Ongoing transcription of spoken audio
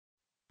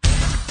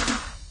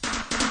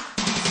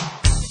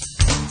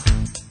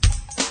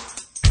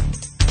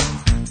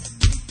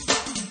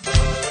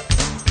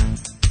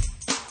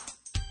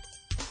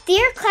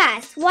Dear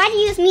class, why do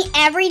you use me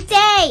every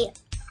day?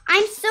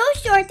 I'm so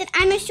short that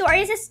I'm as short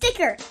as a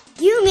sticker.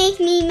 You make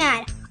me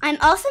mad. I'm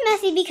also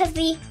messy because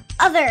the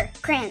other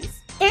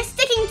crayons. They're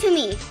sticking to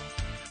me.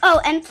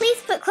 Oh, and please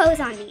put clothes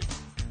on me.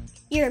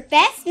 Your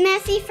best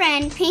messy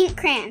friend, Pink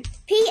Crayon.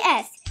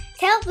 P.S.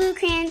 Tell Blue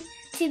Crayon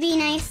to be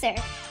nicer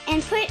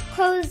and put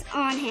clothes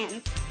on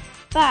him.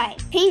 Bye,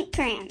 Pink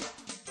Crayon.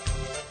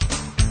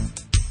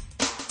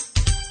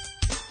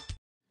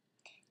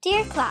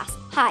 Dear class,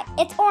 hi,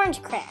 it's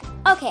Orange Crayon.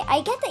 Okay,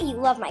 I get that you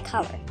love my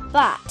color,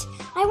 but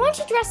I want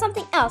to draw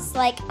something else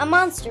like a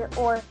monster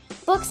or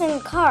books and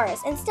cars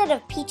instead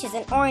of peaches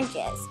and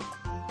oranges.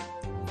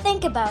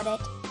 Think about it.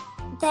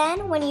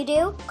 Then, when you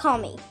do, call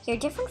me, your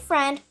different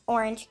friend,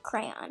 Orange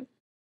Crayon.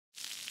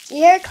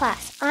 Dear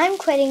class, I'm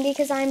quitting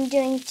because I'm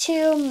doing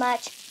too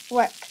much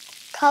work.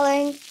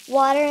 Coloring,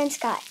 water and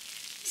sky.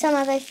 Some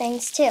other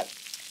things too.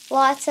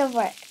 Lots of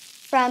work.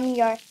 From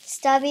your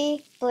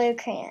stubby Blue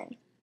Crayon.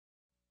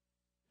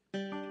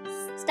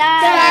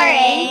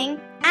 Starring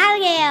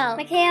Abigail,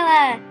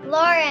 Michaela,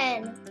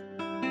 Lauren.